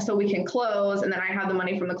have so we can close, and then I have the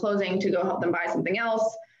money from the closing to go help them buy something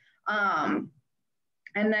else. And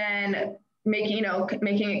then making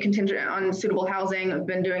it contingent on suitable housing. I've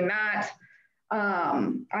been doing that.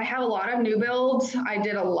 I have a lot of new builds. I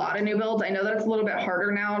did a lot of new builds. I know that it's a little bit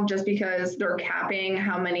harder now just because they're capping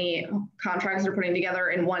how many contracts they're putting together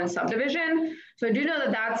in one subdivision. So I do know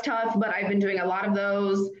that that's tough, but I've been doing a lot of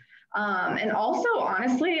those. And also,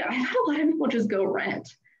 honestly, I've had a lot of people just go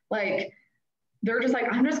rent. Like, they're just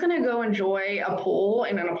like, I'm just going to go enjoy a pool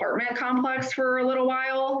in an apartment complex for a little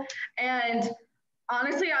while. And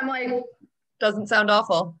honestly, I'm like, doesn't sound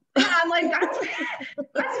awful. Yeah, I'm like,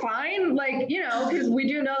 that's fine. Like, because we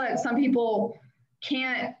do know that some people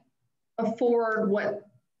can't afford what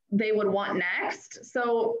they would want next.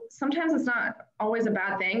 So sometimes it's not always a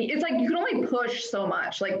bad thing. It's like, you can only push so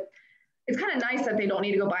much. Like, it's kind of nice that they don't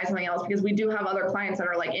need to go buy something else, because we do have other clients that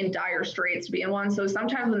are like in dire straits to be in one. So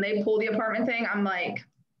sometimes when they pull the apartment thing, I'm like,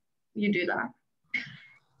 you do that.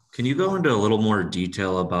 Can you go into a little more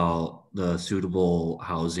detail about the suitable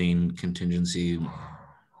housing contingency,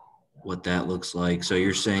 what that looks like? So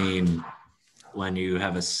you're saying when you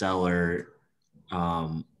have a seller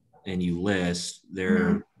and you list,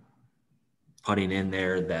 they're putting in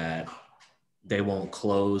there that they won't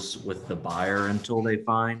close with the buyer until they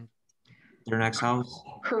find their next house?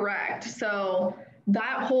 Correct. So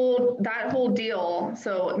that whole deal,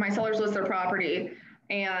 so my sellers list their property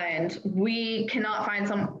and we cannot find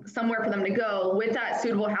somewhere for them to go with that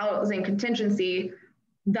suitable housing contingency,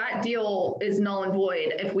 that deal is null and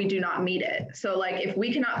void if we do not meet it. So like, if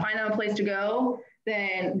we cannot find them a place to go,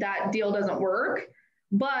 then that deal doesn't work.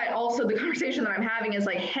 But also the conversation that I'm having is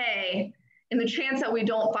like, hey, in the chance that we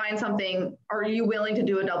don't find something, are you willing to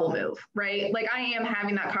do a double move, right? Like, I am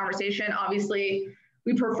having that conversation. Obviously,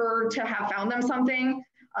 we prefer to have found them something,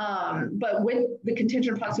 but with the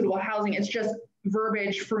contingent upon suitable housing, it's just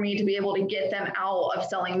verbiage for me to be able to get them out of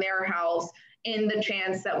selling their house in the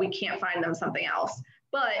chance that we can't find them something else.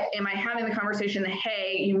 But am I having the conversation that,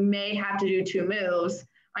 hey, you may have to do 2 moves?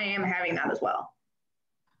 I am having that as well.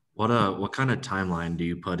 What kind of timeline do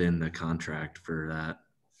you put in the contract for that?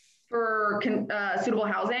 For suitable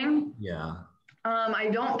housing? Yeah. I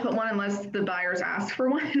don't put one unless the buyers ask for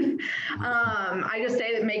one. I just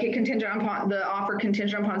say that make it contingent upon the offer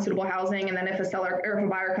contingent upon suitable housing. And then if a seller or if a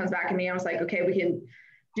buyer comes back to me, I was like, okay, we can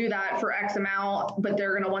do that for X amount, but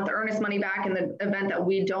they're going to want the earnest money back in the event that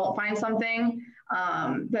we don't find something.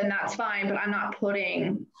 Then that's fine, but I'm not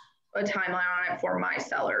putting a timeline on it for my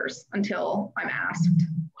sellers until I'm asked.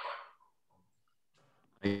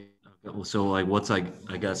 So like, what's like,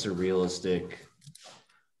 I guess, a realistic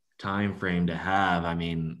time frame to have? I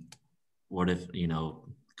mean, what if,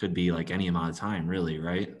 could be like any amount of time, really,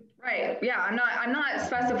 right? Right. Yeah. I'm not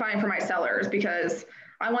specifying for my sellers because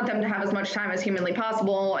I want them to have as much time as humanly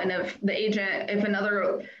possible. And if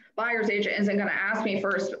another buyer's agent isn't going to ask me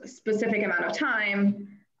for a specific amount of time,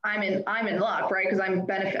 I'm in luck, right? Because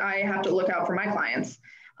I have to look out for my clients.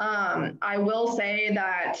 I will say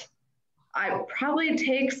that it probably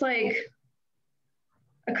takes like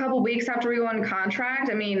a couple weeks after we go on contract,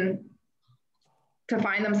 to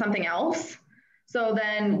find them something else. So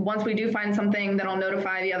then once we do find something, then I'll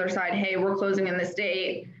notify the other side, hey, we're closing in this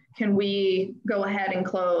date. Can we go ahead and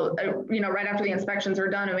close, right after the inspections are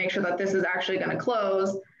done and make sure that this is actually going to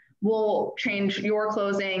close? We'll change your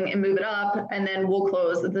closing and move it up, and then we'll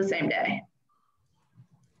close the same day.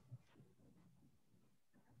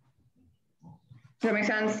 Does that make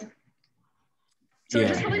sense? So yeah. It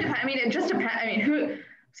just really depends. It just depends.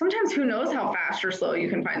 Sometimes who knows how fast or slow you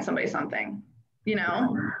can find somebody something,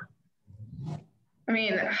 I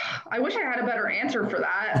mean, I wish I had a better answer for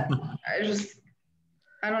that.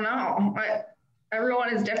 I don't know.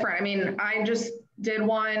 Everyone is different. I mean, I just did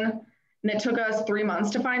one and it took us 3 months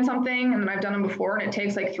to find something. And then I've done them before and it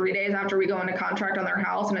takes like 3 days after we go into contract on their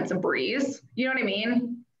house and it's a breeze. You know what I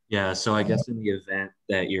mean? Yeah. So I guess in the event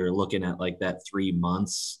that you're looking at like that 3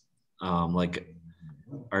 months, like,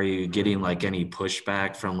 are you getting like any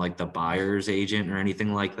pushback from like the buyer's agent or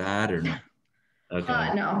anything like that, or no?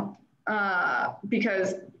 Okay. No,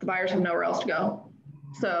 because the buyers have nowhere else to go.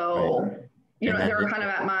 So, Right. you know, And then they're kind of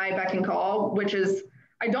at my beck and call, which is,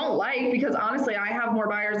 I don't like, because honestly, I have more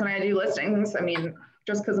buyers than I do listings. I mean,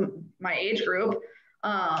 just because of my age group.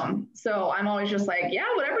 So I'm always just like, yeah,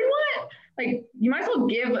 whatever you want. Like, you might as well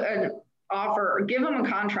give an offer or give them a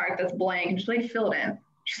contract that's blank and just like fill it in.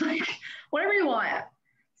 Just like, whatever you want.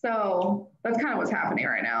 So that's kind of what's happening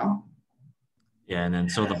right now. Yeah, and then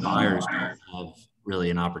so the buyers don't have really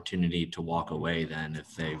an opportunity to walk away then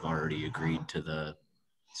if they've already agreed to the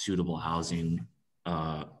suitable housing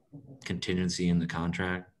contingency in the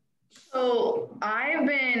contract. So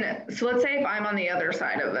let's say if I'm on the other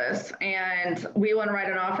side of this and we want to write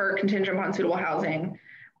an offer contingent upon suitable housing,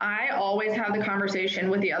 I always have the conversation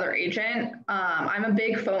with the other agent. I'm a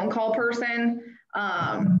big phone call person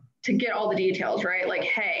to get all the details, right? Like,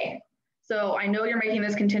 hey, so I know you're making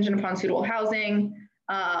this contingent upon suitable housing.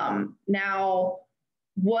 Now,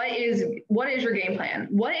 what is your game plan?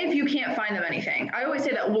 What if you can't find them anything? I always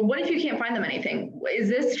say that, well, what if you can't find them anything? Is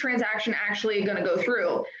this transaction actually going to go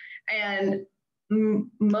through? And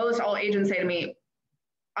most all agents say to me,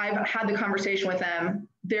 I've had the conversation with them.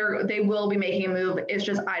 They will be making a move. It's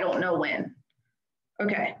just, I don't know when.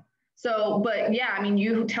 Okay. So, but yeah, I mean,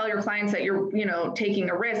 you tell your clients that you're, you know, taking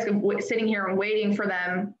a risk of sitting here and waiting for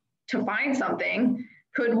them to find something.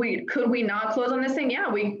 Could we not close on this thing? Yeah,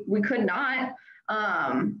 we could not.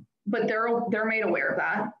 But they're made aware of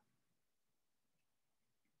that.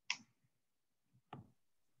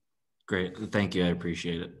 Great. Thank you. I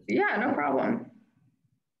appreciate it. Yeah, no problem.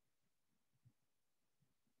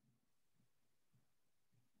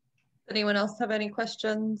 Anyone else have any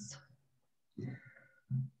questions?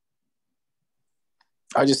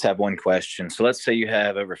 I just have one question. So let's say you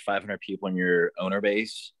have over 500 people in your owner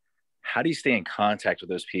base. How do you stay in contact with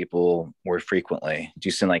those people more frequently? Do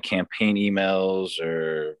you send like campaign emails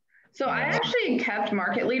or? So I actually kept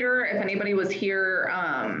Market Leader. If anybody was here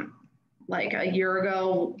like a year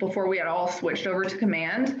ago before we had all switched over to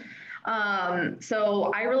Command.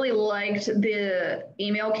 So I really liked the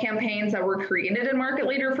email campaigns that were created in Market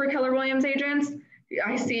Leader for Keller Williams agents.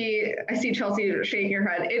 I see Chelsea shaking her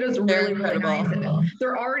head. It is really, really nice.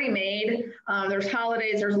 They're already made. There's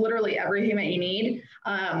holidays. There's literally everything that you need.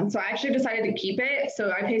 So I actually decided to keep it. So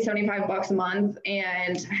I pay $75 a month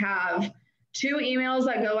and have 2 emails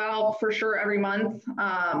that go out for sure every month,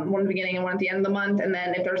 one at the beginning and one at the end of the month. And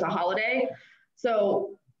then if there's a holiday,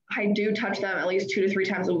 so I do touch them at least 2 to 3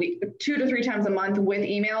 times a week, 2 to 3 times a month with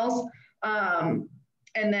emails.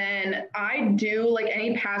 And then I do, like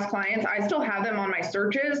any past clients, I still have them on my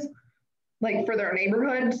searches, like for their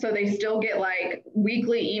neighborhood. So they still get like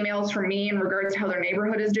weekly emails from me in regards to how their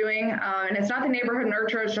neighborhood is doing. And it's not the neighborhood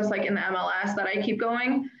nurture, it's just like in the MLS that I keep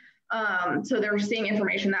going. So they're seeing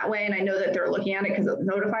information that way. And I know that they're looking at it because it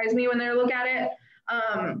notifies me when they look at it.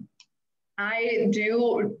 I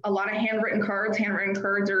do a lot of handwritten cards. Handwritten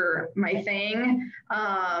cards are my thing.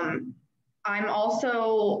 I'm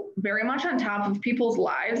also very much on top of people's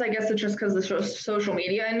lives. I guess it's just because of social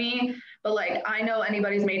media in me. But like, I know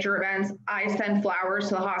anybody's major events. I send flowers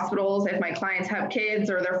to the hospitals if my clients have kids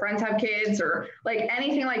or their friends have kids or like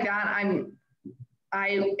anything like that.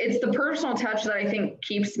 It's the personal touch that I think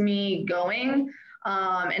keeps me going.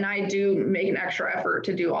 And I do make an extra effort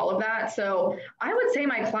to do all of that. So I would say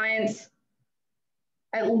my clients,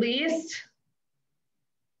 at least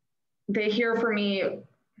they hear from me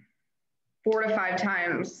 4 to 5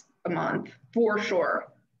 times a month, for sure.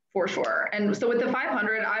 And so with the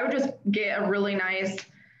 500, I would just get a really nice,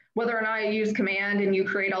 whether or not you use Command and you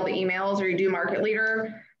create all the emails or you do Market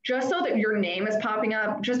Leader, just so that your name is popping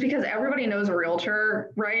up, just because everybody knows a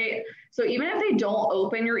realtor, right? So even if they don't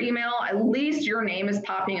open your email, at least your name is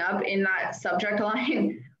popping up in that subject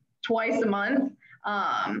line twice a month.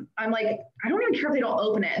 I'm like, I don't even care if they don't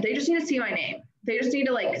open it. They just need to see my name. They just need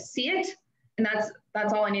to like see it. And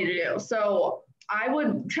that's all I need to do. So I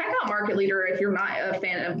would check out Market Leader if you're not a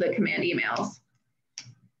fan of the Command emails.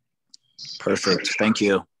 Perfect. Thank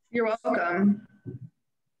you. You're welcome.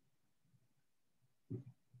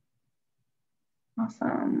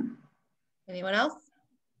 Awesome. Anyone else?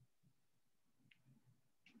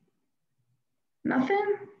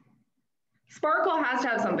 Nothing? Sparkle has to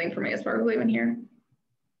have something for me. Is Sparkle even here?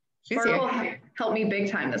 Sparkle helped me big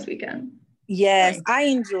time this weekend. Yes, I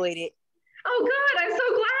enjoyed it. Oh, good. I'm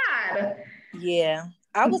so glad. Yeah.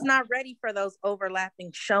 I was not ready for those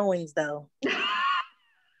overlapping showings though.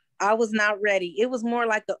 I was not ready. It was more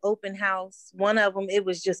like an open house. One of them, it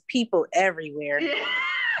was just people everywhere. Yeah.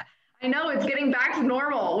 I know it's getting back to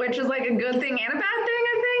normal, which is like a good thing and a bad thing,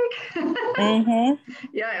 I think. Mm-hmm.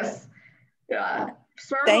 Yes. Yeah.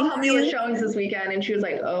 Sparkle Thank helped me you. with showings this weekend, and she was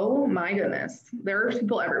like, oh my goodness, there's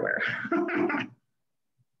people everywhere.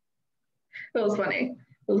 It was funny.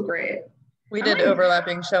 It was great. We did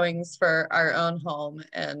overlapping showings for our own home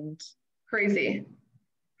and crazy.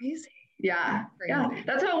 Yeah. Crazy. Yeah.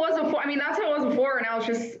 That's how it was before. I mean, that's how it was before, and now it's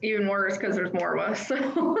just even worse because there's more of us.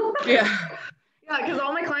 So. Yeah. Yeah, because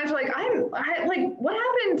all my clients are like, like, what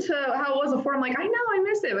happened to how it was before? I'm like, I know, I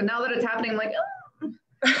miss it. But now that it's happening, I'm like, oh.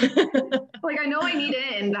 Like, I know I need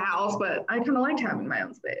it in the house, but I kind of liked having my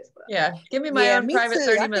own space. But. Yeah, give me my own private too.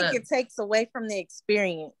 30 I minutes. think it takes away from the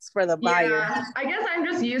experience for the buyer. Yeah, I guess I'm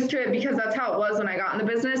just used to it because that's how it was when I got in the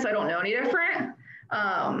business. I don't know any different. You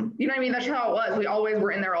know what I mean? That's how it was. We always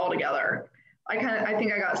were in there all together. I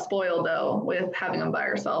think I got spoiled though with having them by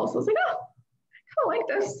ourselves. I was like, oh, I kind of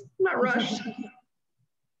like this. I'm not rushed.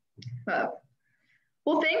 But,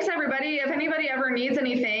 well, thanks everybody. If anybody ever needs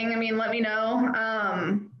anything, I mean, let me know.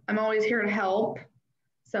 I'm always here to help.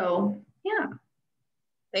 So yeah.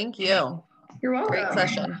 Thank you. You're welcome. Great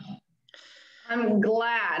session. I'm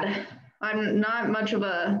glad. I'm not much of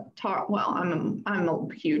a talk. Well, I'm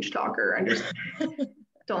a huge talker. I just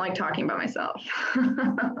don't like talking about myself.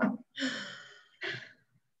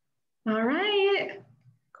 All right.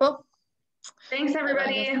 Cool. Thanks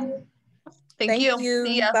everybody. Thank you.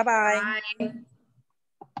 See ya. Bye-bye. Bye.